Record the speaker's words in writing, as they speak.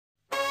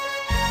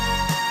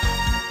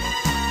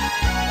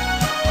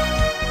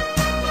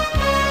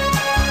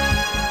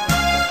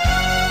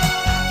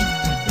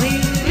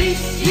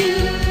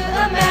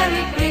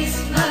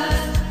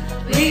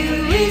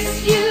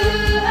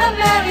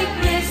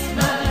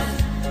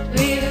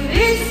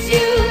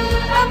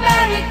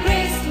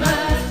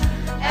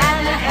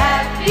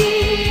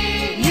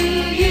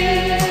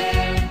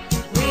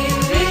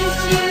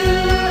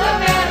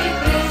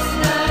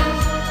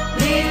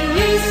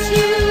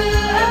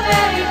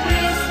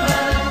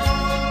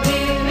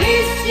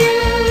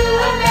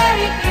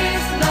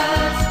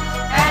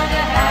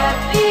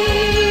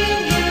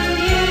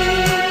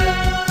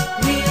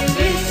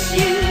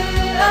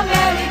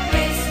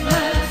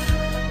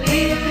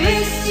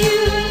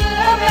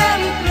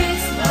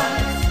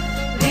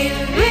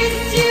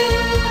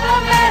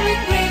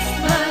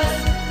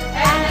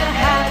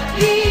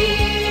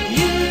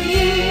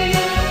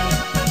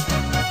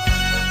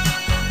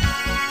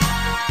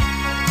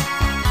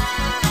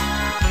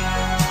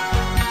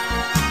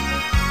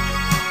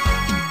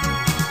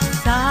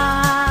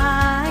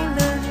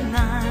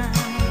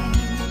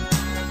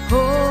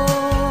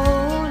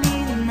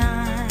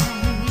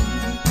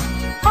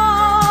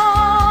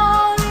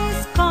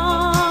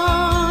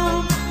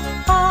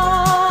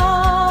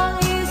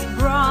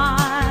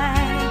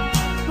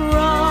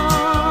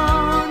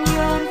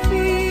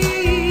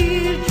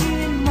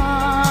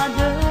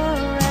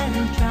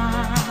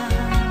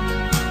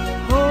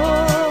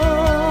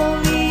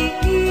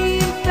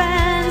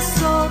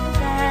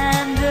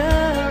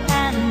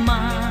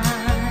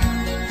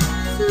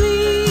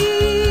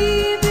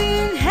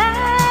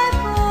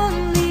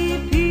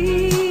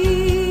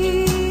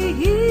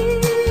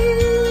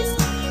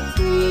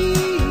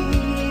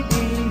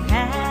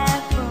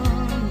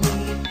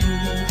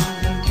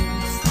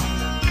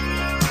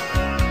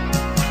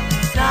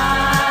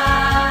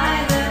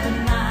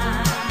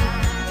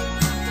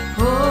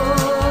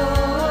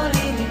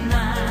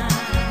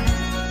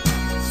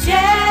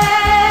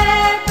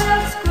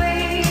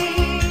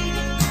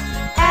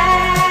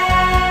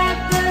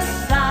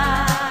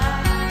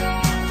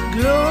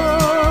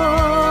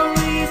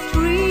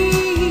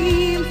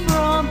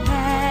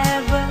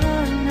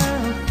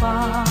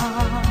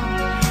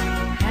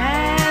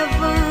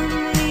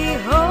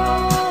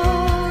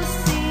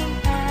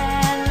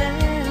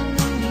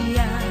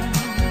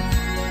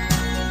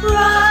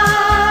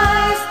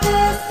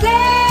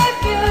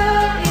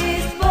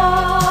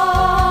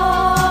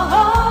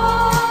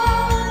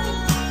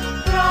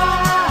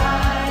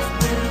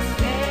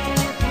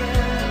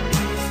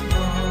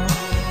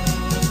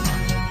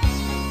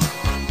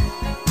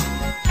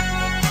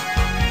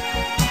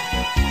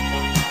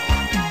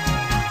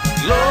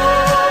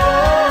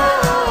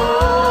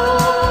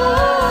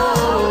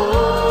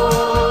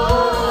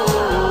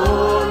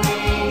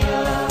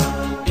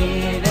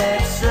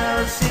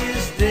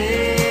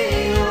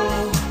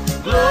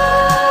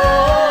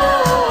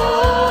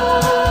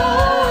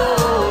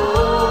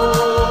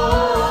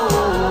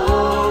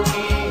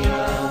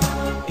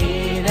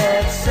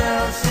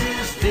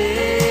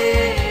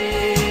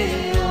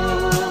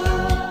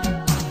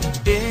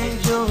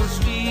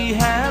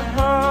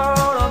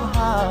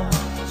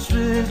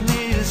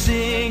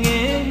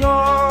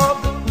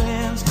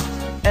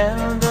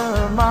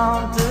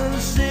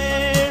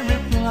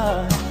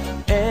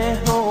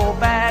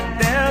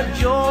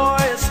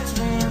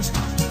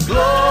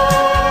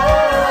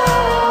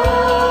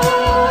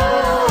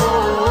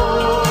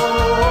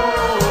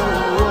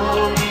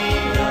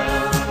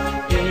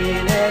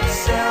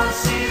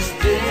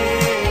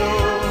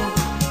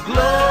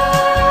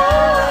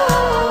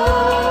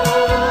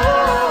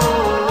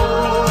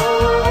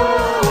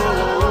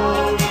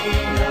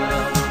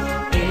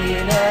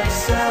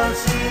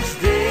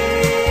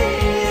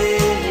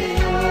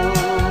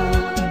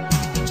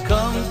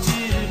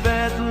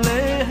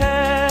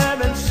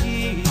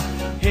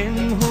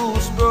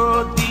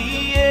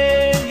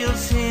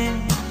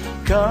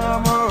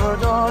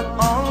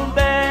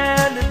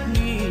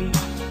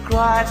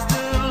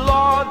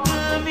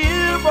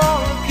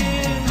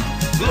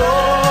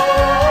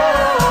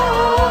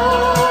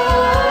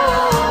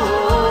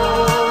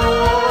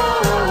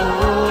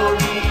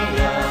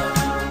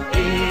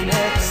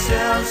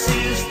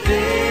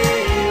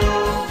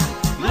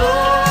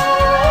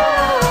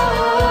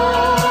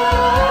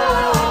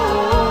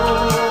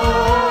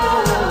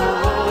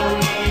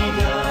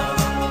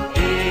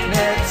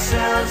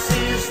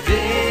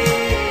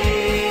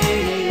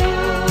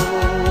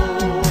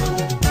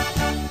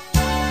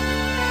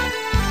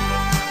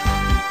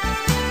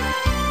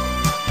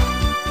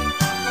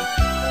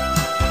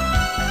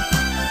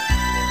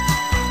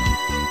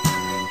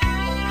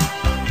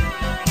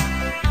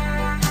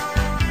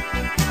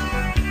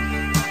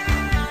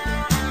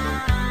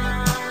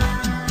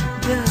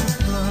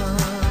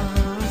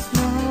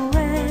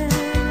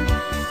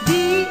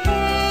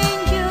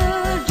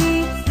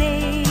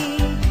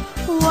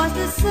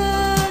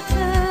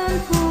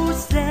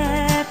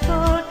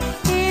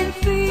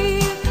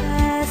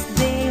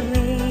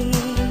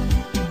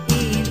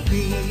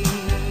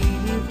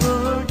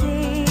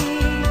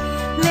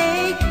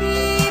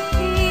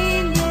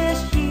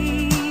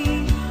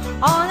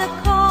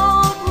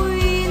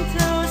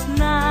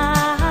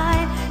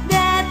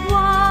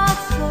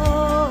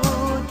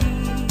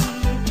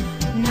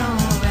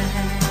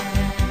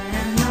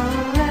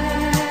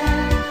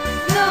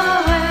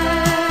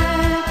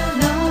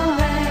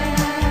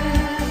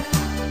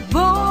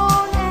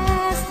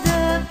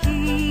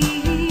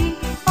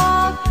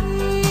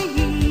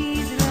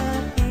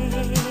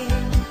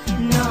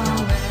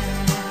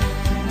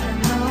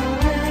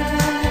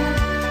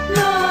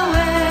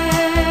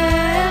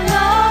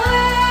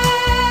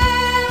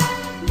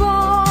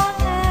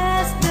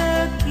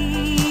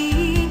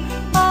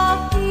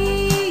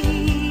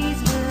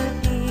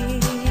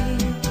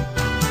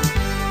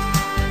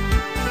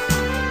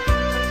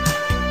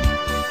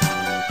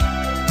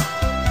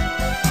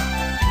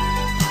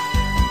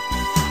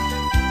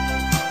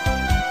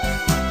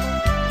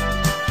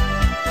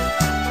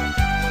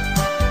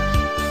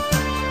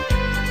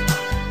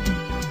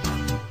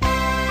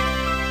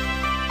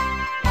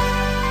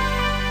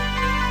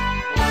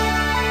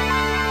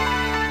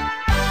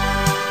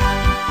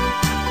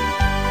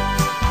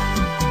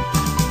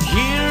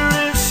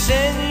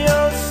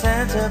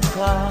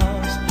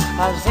Claus,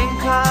 I think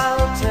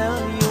I'll tell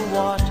you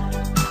what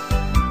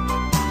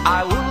I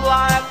would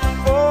like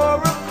for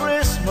a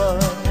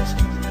Christmas,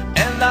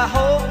 and I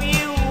hope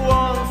you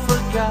won't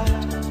forget.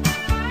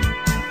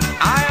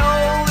 I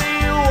only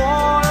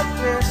want a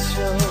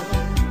picture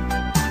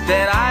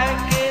that I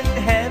can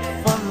have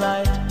for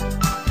night,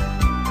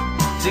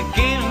 to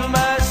give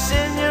my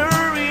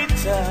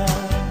señorita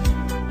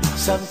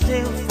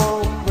something for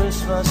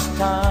Christmas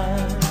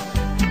time.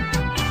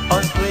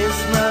 On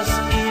Christmas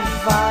Eve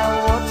I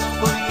watch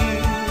for you,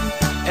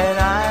 and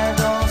I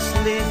don't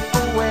sleep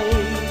away.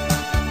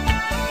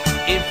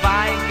 If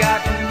I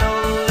got no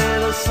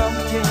little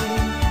something,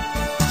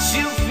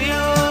 she'll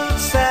feel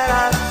sad, I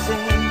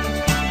think.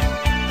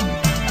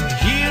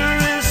 Here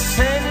is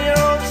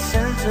Senor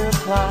Santa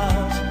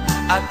Claus,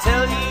 I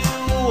tell you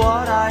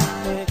what I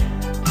think.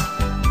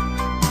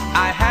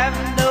 I have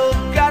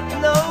got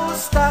no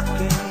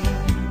stocking,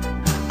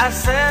 I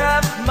set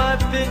up my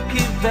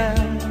picky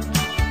band.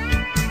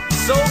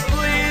 So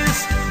please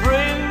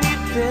bring me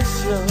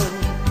picture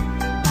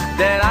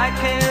that I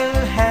can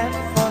have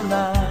for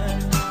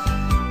night,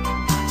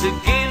 to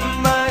give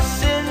my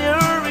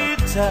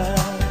señorita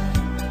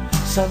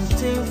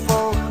something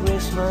for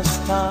Christmas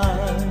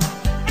time.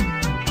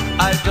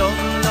 I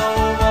don't know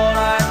what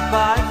I'd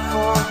buy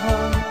for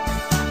her.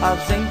 I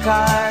think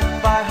I'd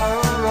buy her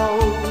a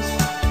rose,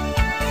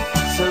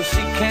 so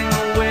she can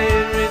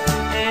wear it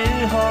in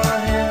her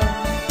hair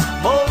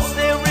most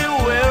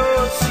everywhere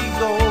she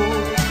goes.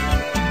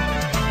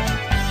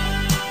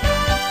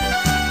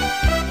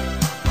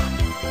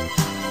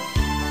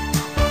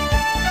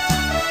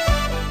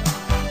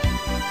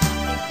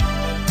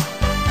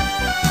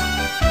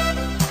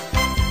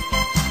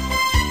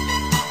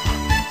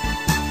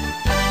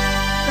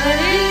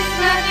 Feliz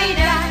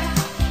Navidad,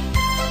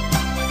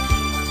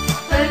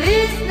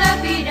 Feliz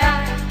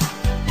Navidad,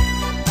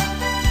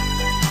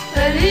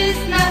 Feliz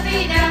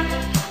Navidad,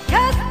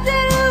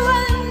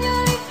 Castellano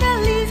y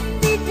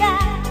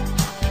felicidad.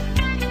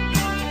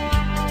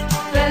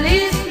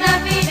 Feliz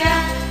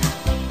Navidad,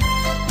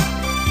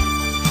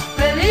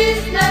 Feliz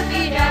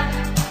Navidad,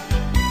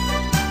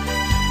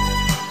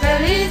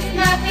 Feliz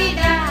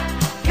Navidad,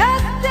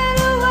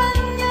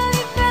 Castellano y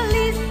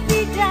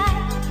felicidad.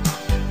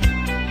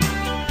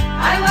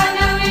 I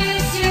wanna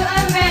wish you a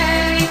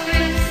Merry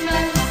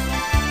Christmas.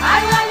 I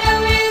wanna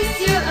wish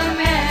you a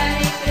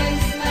Merry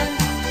Christmas.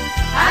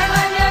 I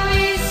wanna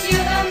wish you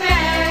a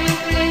Merry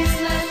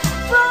Christmas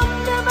from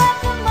the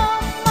bottom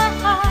of my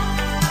heart.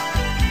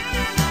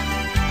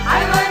 I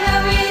wanna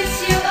wish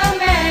you a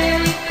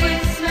Merry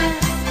Christmas.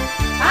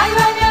 I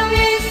wanna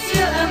wish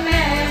you a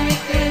Merry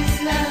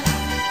Christmas.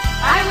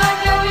 I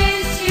wanna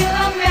wish you a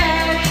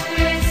Merry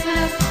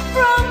Christmas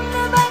from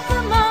the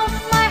bottom of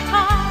my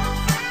heart.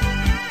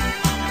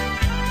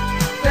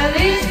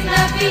 Feliz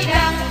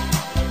Navidad,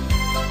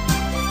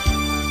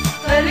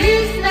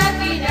 Feliz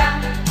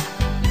Navidad,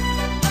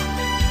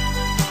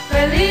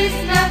 Feliz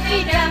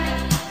Navidad,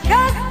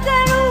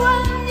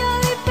 Castellano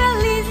y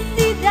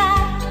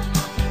felicidad.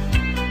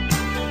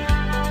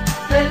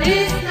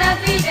 Feliz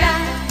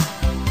Navidad,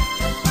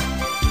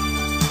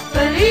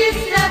 Feliz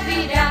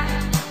Navidad,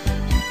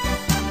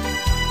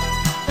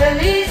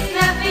 Feliz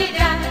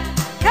Navidad,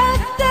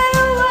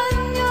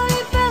 Castellano y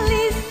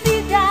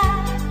felicidad.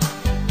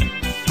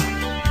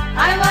 I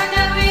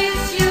wanna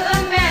wish you a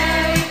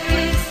Merry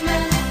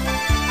Christmas.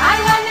 I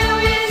wanna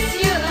wish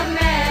you a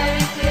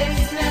Merry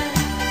Christmas.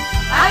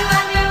 I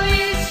wanna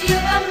wish you a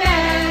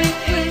Merry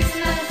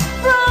Christmas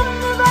from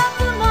the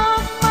bottom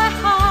of my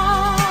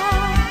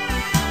heart.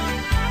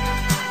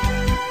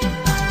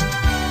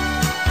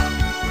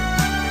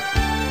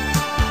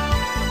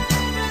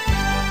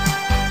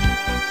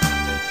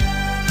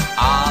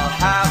 I'll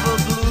have a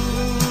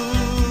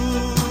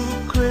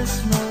blue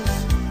Christmas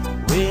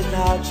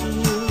without you.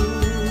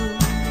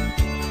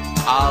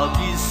 I'll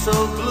be so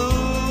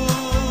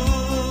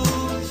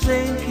blue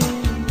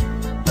thinking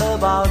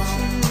about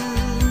you.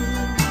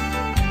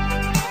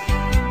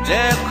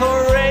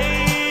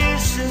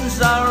 Decorations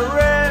are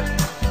red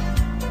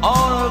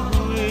on a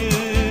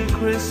green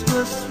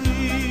Christmas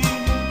tree.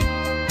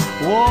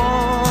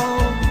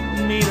 Won't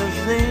need a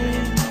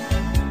thing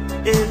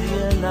if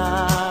you're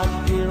not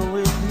here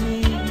with me.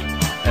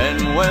 And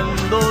when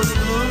those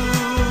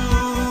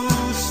blue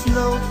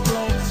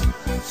snowflakes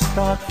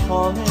start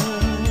falling,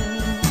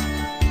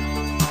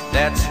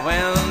 that's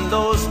when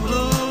those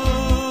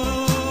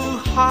blue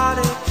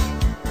heartaches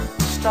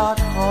start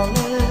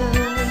calling.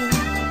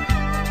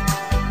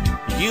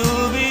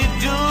 You'll be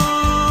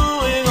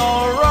doing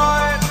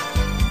alright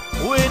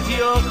with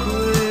your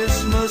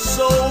Christmas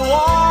so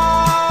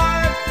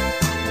white,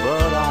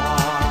 but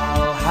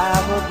I'll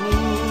have a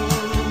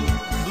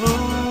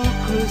blue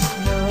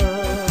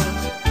Christmas.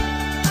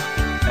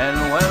 And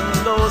when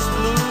those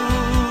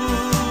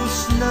blue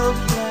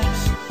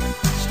snowflakes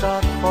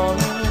start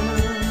falling,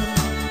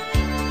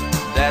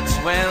 that's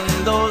when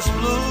those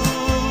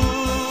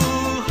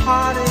blue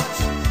heartaches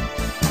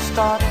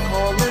start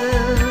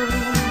calling.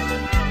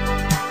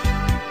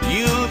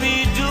 You'll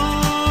be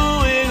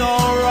doing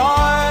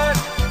alright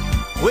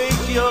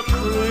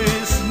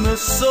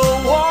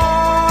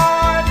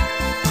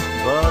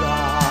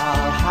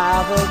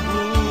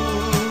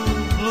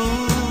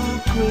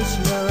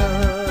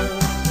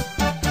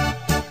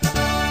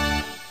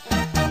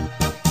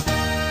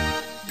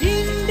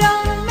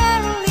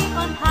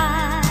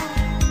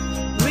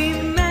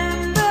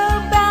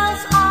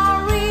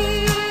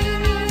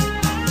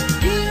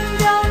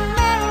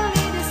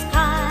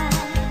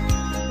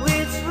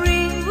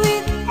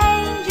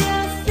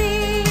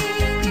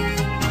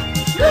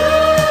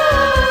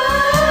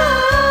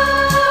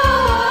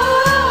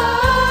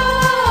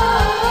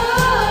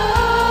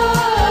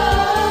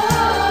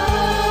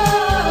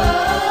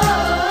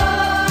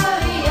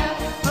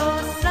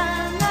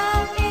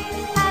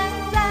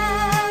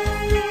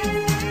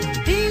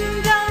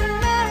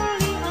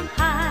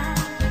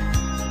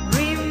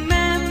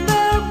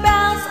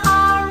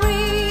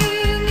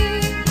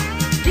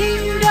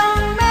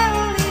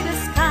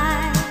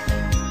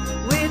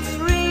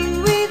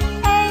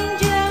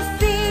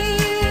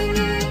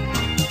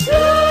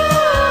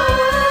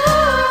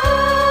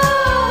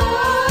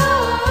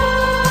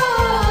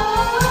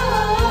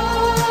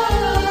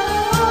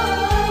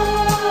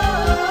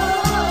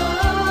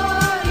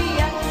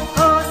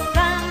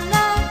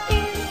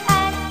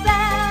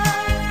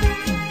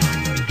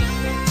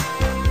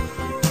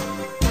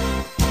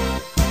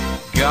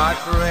God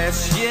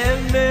rest ye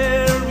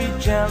merry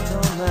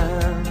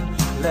gentlemen,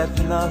 let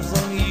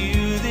nothing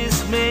you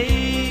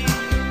dismay.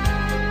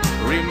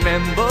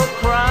 Remember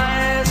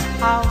Christ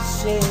our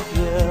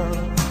Savior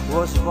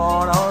was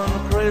born on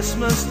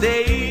Christmas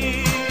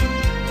Day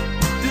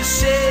to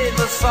save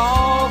us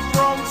all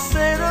from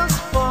Satan's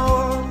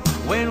fall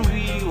when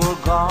we were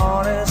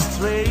gone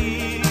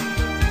astray.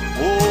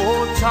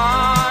 Oh,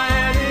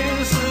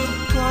 tidings of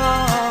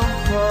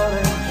comfort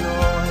and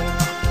joy,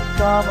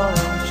 comfort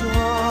and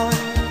joy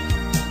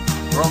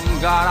from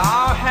God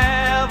our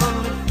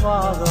Heavenly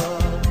Father.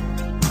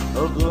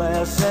 A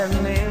glass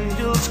and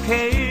angels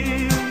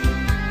came,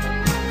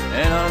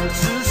 and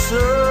unto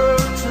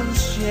certain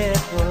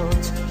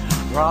shepherds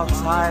brought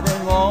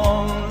tidings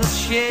on the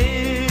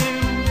shame,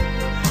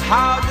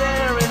 how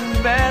there in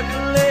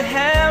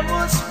Bethlehem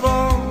was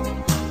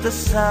born the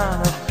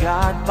Son of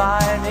God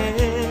by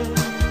name.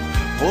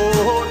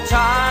 Oh,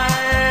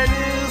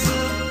 tidings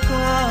of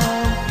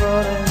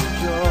comfort and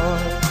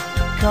joy,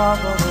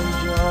 comfort and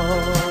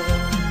joy.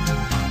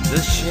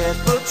 The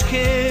shepherds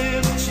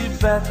came to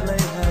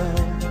Bethlehem,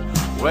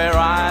 where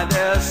I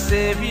their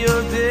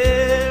Savior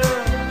there.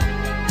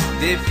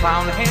 They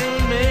found him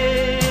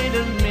made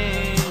a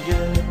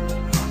manger,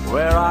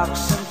 where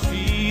oxen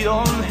feed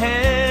on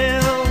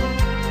him.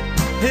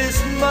 His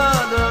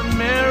mother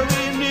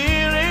Mary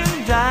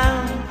kneeling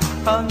down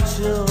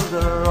until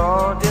the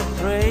Lord did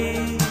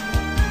pray.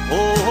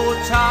 Oh,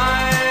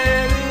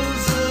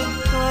 tidings of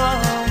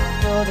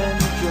comfort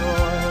and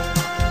joy,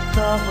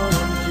 comfort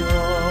and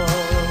joy.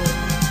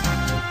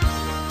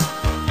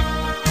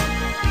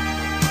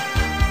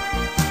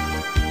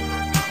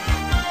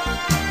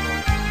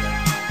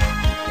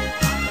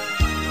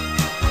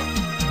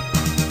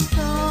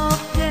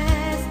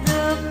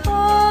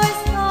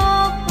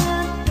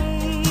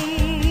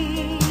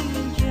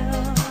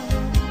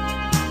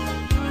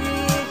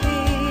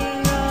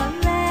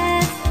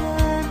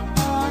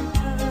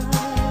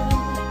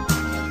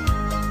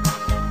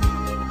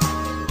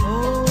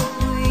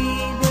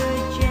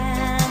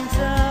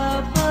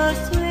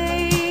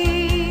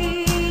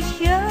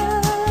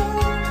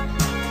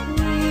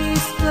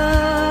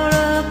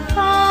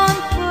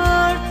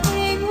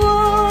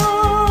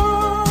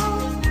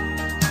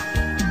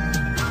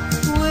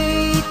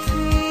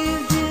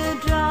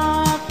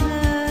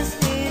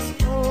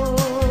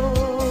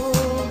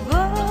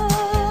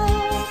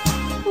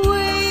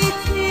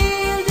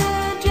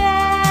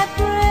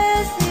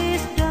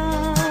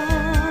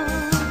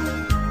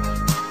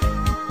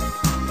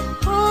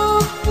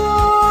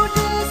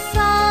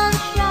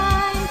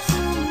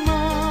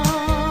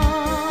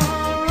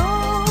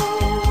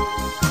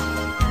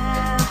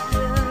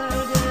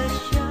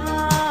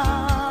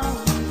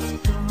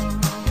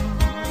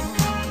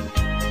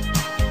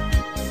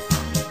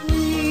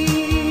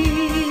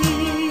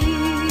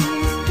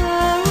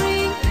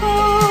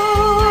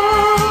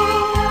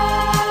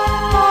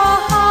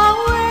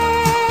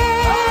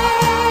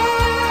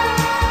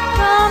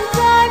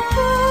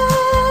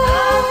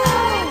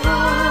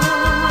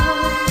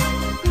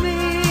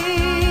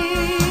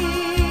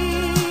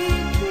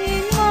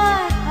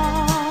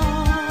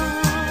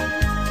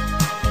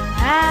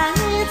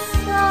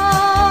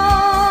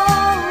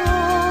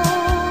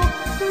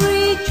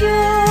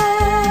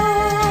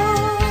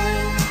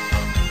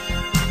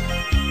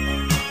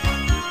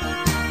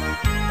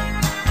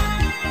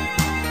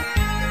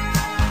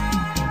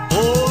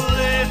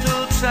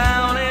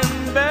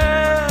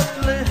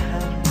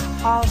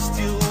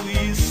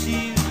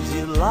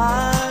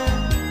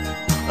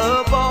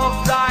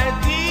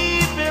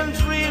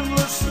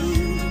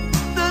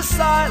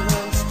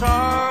 Silent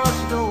stars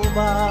go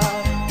by,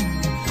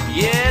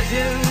 yet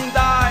in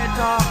thy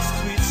dark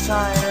street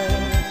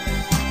shine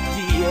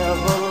the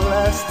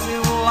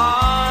everlasting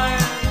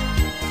light.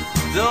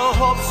 The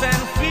hopes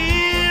and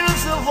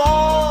fears of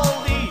all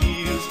the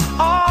years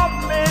are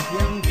made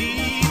in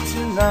thee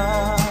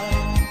tonight.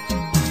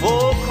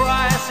 For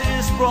Christ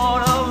is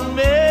born of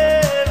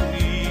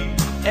Mary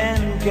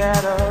and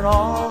gathered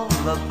all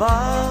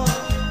above,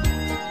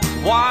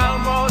 while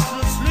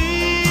mortal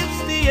sleeps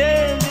the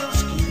angels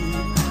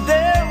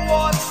their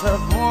watch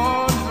of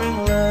wandering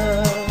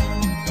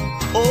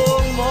love.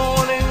 All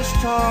morning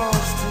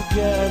stars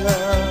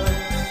together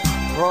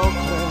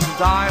proclaim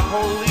thy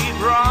holy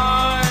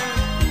bride,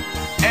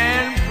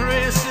 and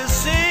praises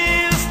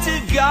sings to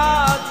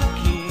God the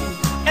King,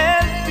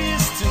 and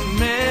peace to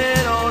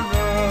men on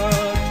earth.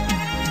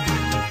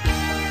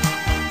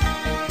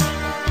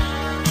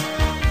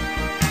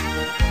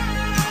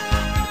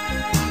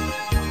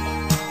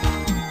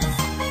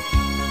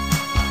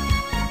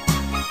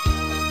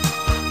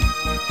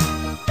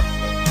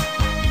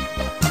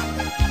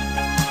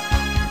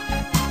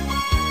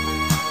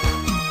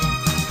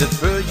 The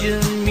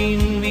virgin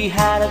mean we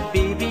had a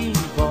baby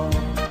boy.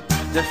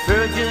 The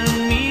virgin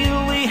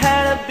mean we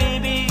had a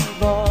baby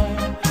boy.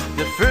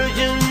 The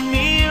virgin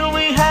mean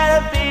we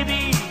had a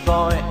baby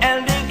boy,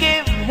 and they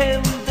gave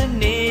him the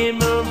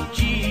name of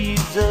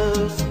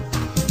Jesus.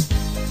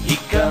 He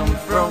come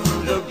from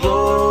the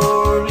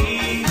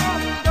glory.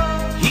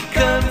 He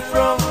come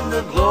from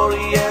the glory.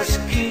 glorious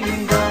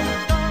kingdom.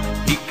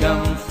 He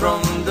come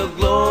from the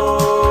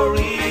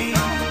glory.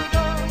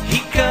 He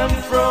come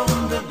from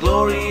the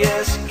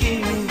glorious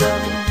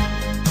kingdom.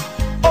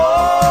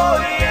 Oh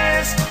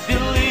yes,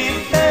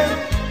 believe him.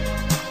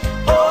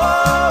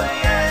 Oh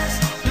yes,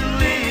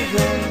 believe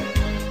him.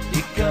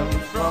 He come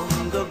from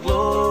the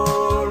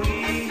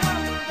glory.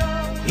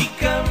 He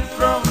come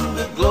from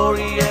the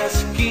glorious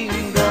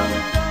kingdom.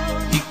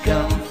 He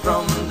come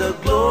from the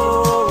glory.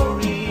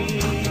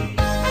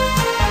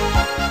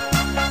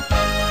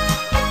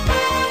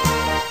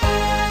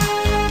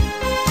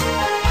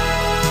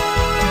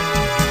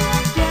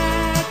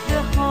 Deck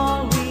the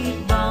hall with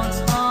boughs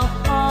of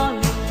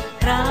holly,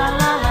 tra la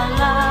la la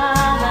la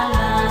la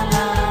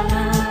la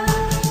la.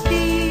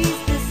 Tis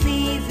the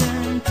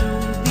season to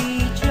be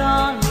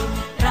jolly,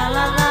 tra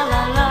la la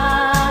la la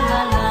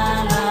la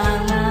la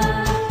la.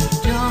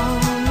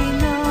 Don't we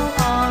know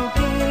all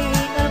gay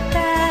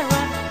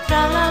apparel,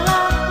 tra la la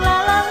la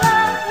la la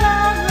la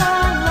la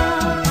la.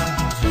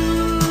 To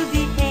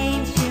the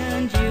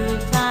ancient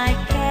Yuletide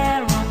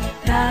carol,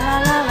 tra la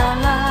la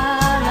la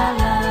la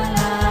la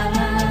la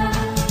la.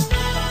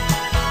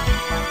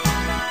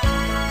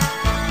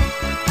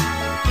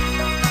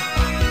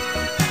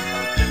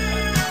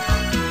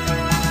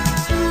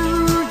 To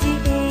the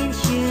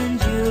ancient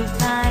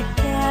Yuletide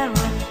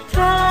carol,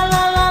 tra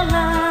la la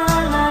la la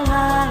la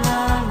la la.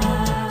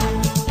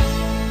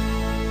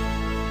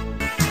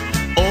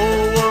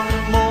 Over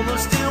moment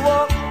still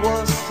what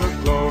was the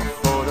glow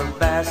for the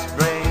best.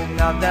 Bring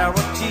out their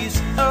tears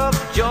of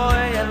joy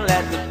and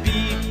let the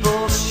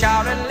people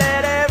shout and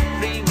let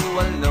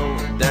everyone know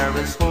there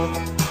is hope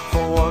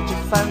for all to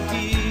find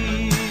peace.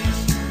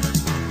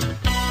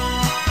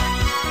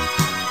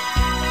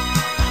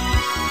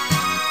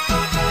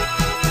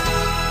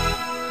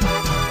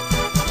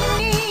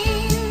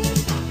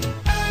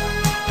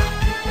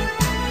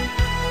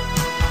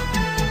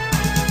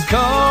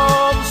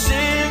 Come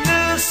sing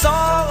a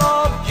song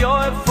of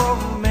joy for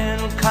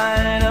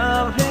mankind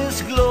of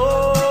his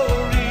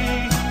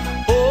glory.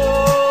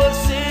 Oh,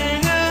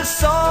 sing a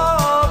song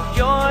of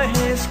joy,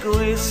 his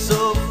grace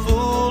so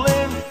full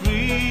and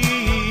free.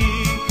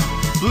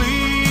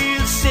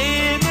 Please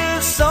sing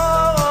a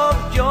song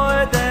of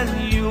joy, then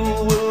you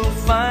will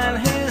find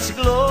his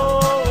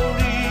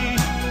glory.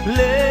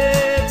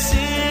 Let's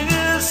sing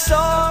a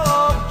song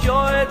of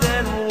joy,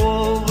 then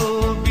all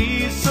will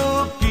be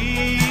so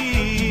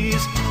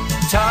peace.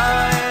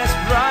 Time is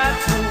bright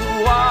to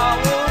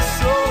our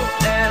soul,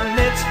 and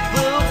it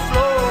will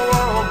flow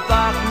of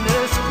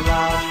darkness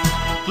cloud.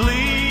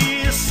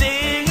 Please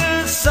sing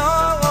a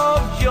song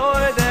of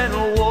joy, then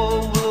all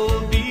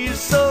will be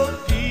so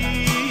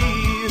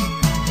peace.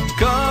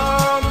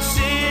 Come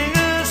sing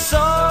a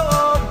song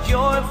of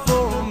joy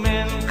for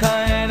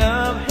mankind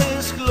of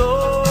his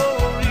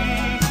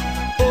glory.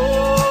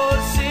 Oh,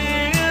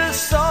 sing a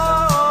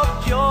song of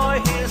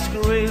joy, his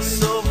grace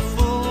so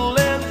full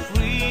and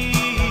free.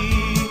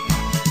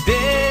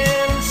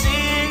 Then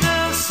sing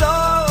a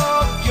song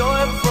of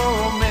joy for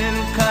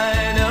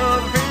mankind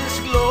of his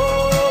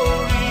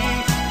glory.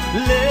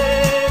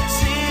 Let's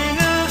sing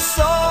a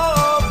song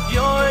of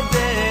joy,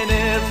 then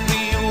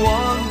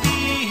everyone be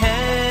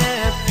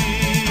happy.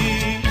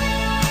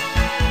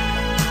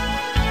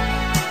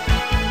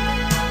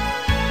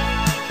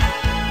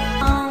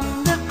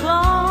 On the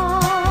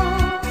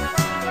clock,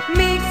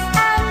 mix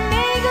and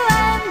mingle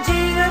and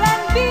jingle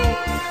and beat.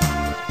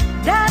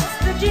 That's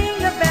the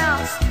jingle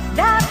bells,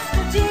 that's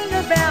the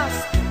jingle bells,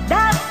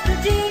 that's the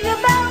jingle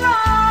bell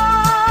rock.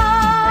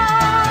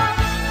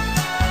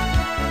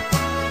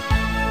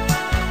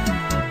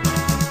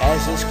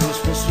 As it's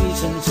Christmas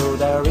season, so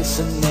there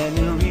isn't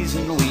any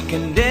reason we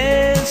can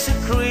dance a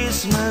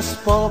Christmas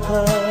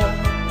polka.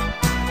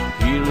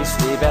 Here is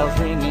sleigh bells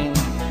ringing,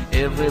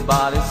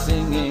 everybody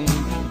singing,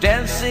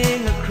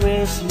 dancing a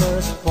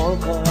Christmas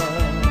polka.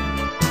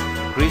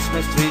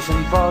 Christmas trees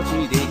and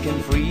party, they can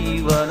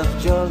free one of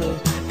jolly,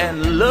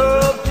 and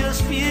love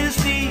just fills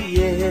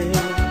the air.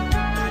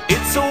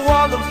 It's a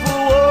wonderful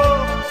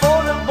world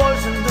for the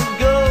boys and the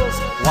girls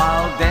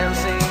while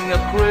dancing a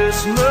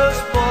Christmas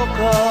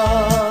polka.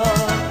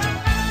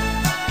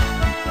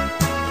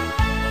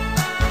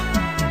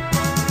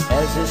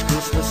 As it's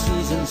Christmas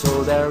season,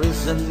 so there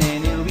isn't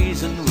any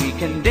reason we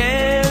can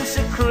dance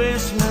a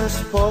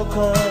Christmas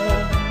polka.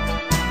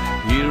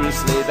 Here is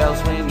sleigh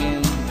bells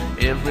ringing,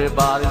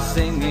 everybody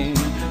singing,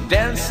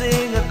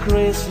 dancing a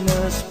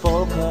Christmas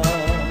polka.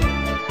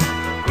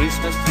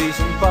 Christmas trees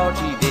and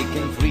party, they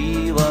can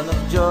free one of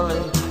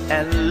jolly,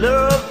 and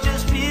love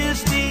just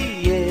fills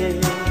the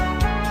air.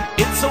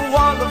 It's a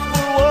wonderful